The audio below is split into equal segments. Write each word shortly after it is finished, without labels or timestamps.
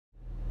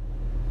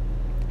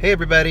Hey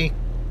everybody,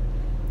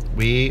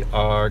 we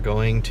are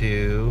going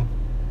to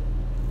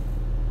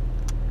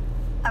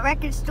a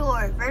record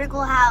store,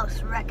 Vertical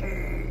House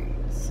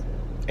Records.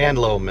 And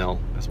Lowell Mill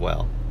as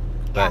well.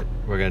 But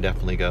we're going to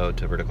definitely go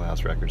to Vertical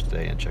House Records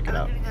today and check it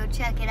out. We're going to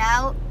go check it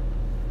out.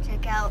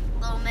 Check out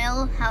Lowell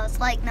Mill, how it's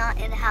like not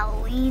in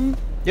Halloween.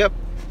 Yep.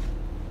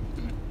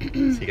 See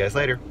you guys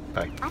later.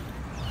 Bye.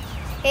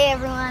 Hey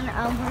everyone,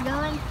 we're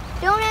going.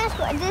 Don't ask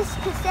what this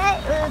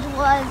cassette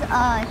was.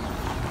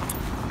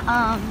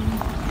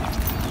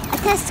 A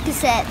test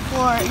cassette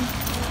for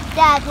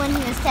Dad when he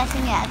was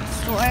testing it at the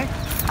store.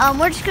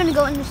 We're just gonna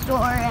go in the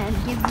store and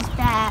give this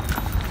back,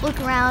 look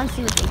around,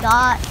 see what they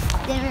got.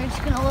 Then we're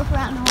just gonna look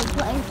around the whole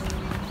place.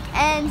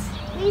 And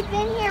we've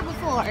been here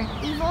before.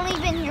 We've only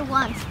been here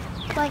once,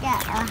 like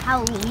at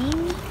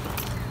Halloween.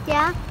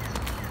 Yeah.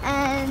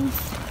 And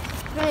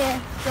we're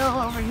gonna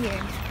go over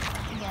here.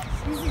 Yes.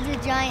 This is a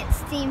giant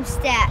steam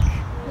stack.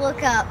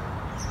 Look up.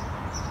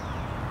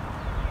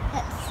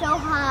 That's so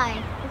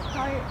high. It's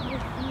hard to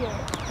see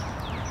it.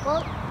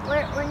 Well,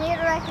 we're near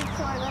the record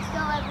store. Let's go,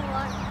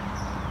 everyone.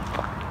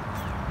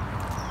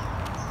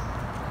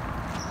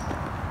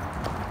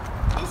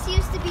 This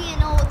used to be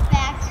an old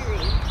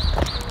factory.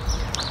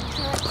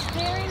 So it's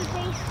very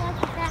based like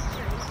a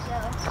factory, so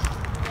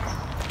yeah.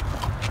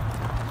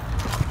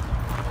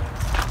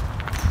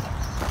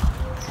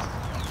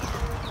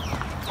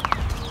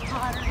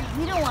 Pottery.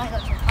 We don't want to go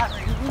to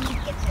pottery. We need to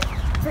get to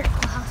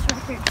Vertical House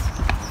Records.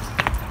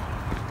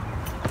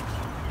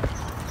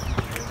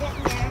 We're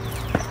getting there.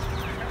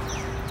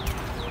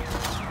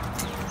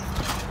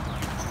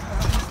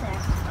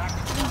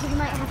 We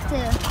might have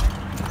to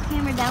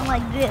hammer down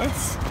like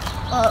this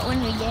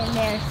when we get in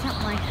there,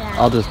 something like that.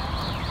 I'll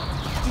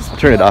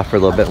turn it off for a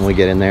little bit when we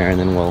get in there, and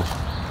then we'll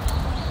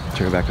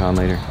turn it back on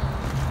later.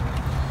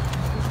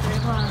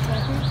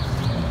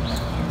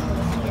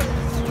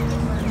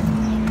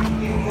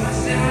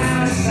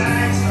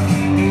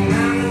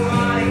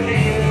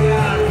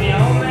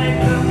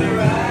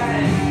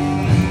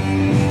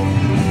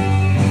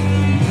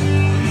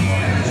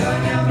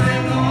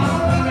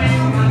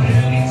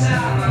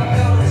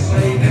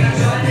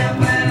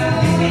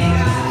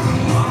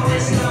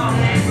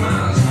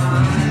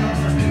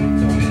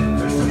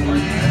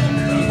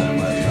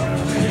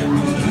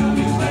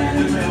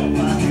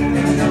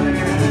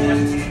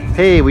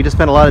 Hey, we just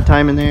spent a lot of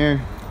time in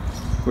there.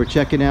 We're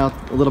checking out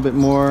a little bit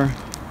more.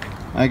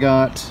 I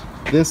got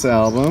this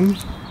album,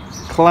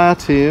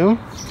 Klaatu.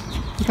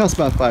 It costs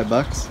about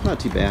 $5, not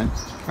too bad.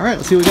 All right,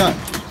 let's see what we got.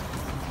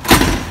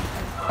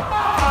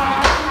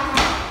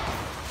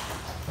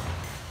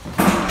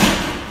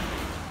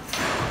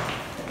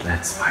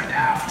 Let's find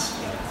out.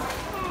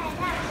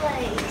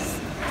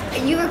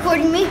 Are you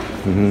recording me?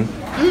 Mm-hmm.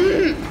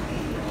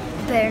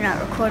 Better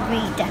not record me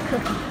eat that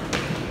cookie.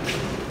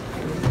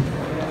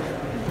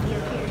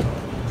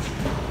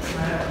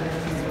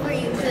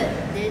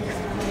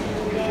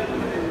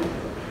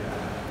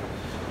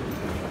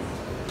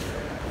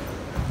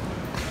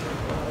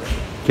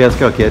 Okay, let's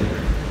go, kid.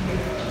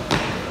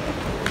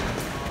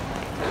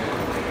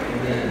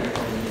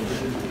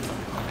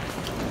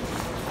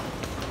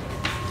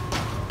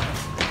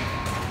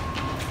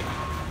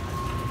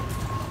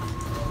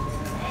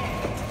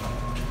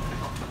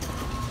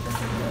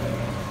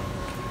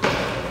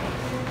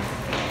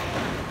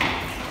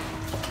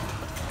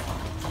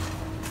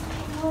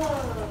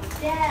 Whoa,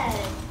 Dad.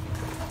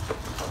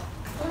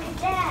 Look at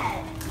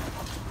that.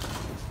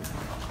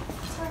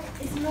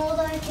 It's an old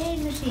arcade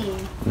machine.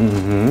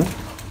 Mm-hmm.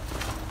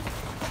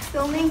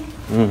 Filming?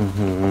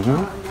 Mm-hmm. Oh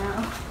no.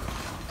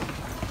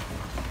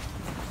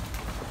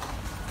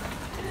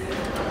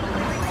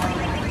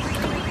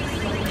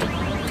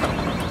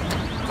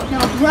 No,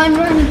 run.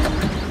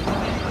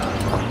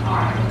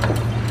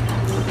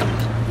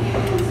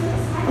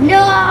 No!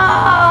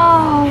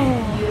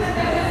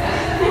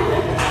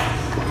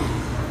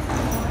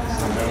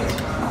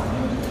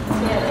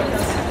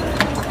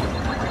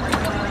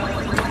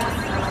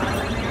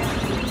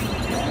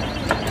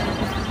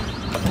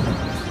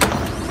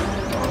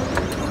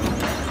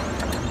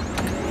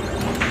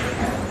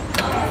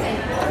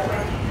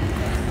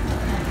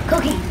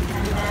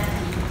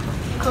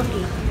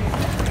 Cookie.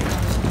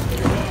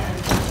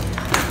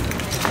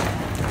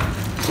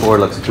 Door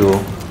looks cool.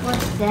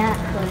 What's that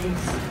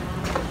place?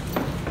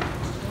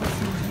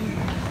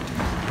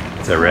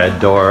 It's a red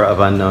door of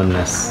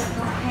unknownness.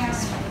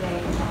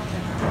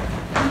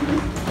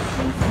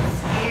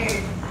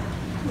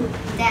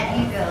 Dad,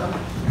 you go.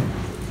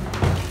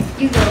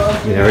 You go.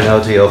 You never know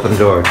till you open the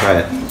door. Try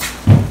it.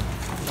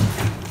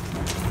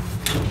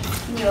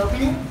 Can you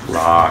open it?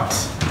 Locked.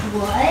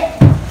 What?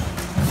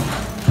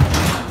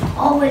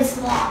 Always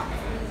locked.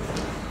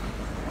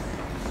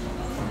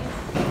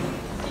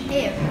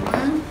 Hey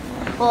everyone.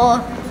 Well,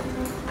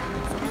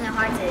 it's kind of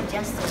hard to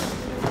adjust it.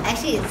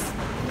 Actually, it's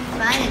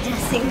fine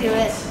adjusting to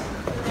it.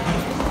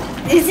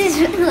 This is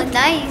really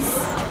nice.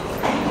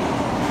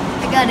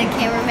 I got a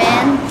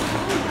cameraman.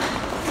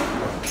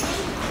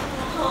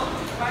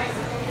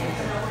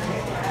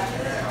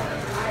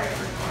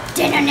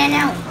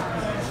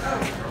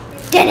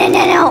 No.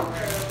 No.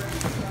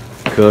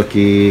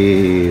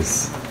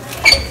 Cookies.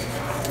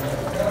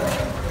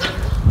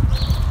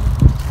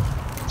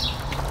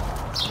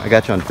 I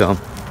got you on film.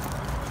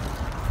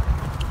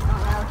 Oh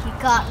no,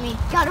 he got me.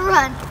 Gotta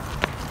run.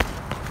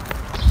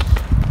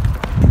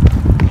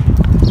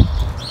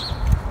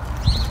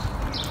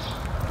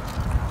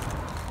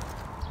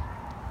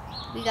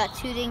 We got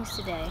 2 things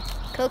today.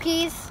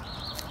 Cookies.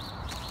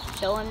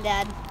 Show him,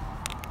 Dad.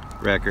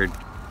 Record.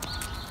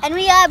 And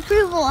we got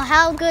approval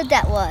how good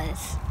that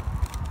was.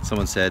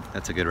 Someone said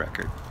that's a good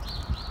record.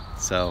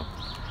 So,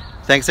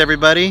 thanks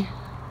everybody.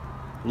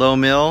 Low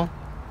Mill,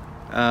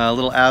 a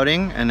little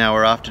outing, and now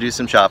we're off to do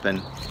some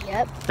shopping.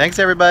 Yep. Thanks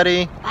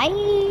everybody.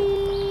 Bye.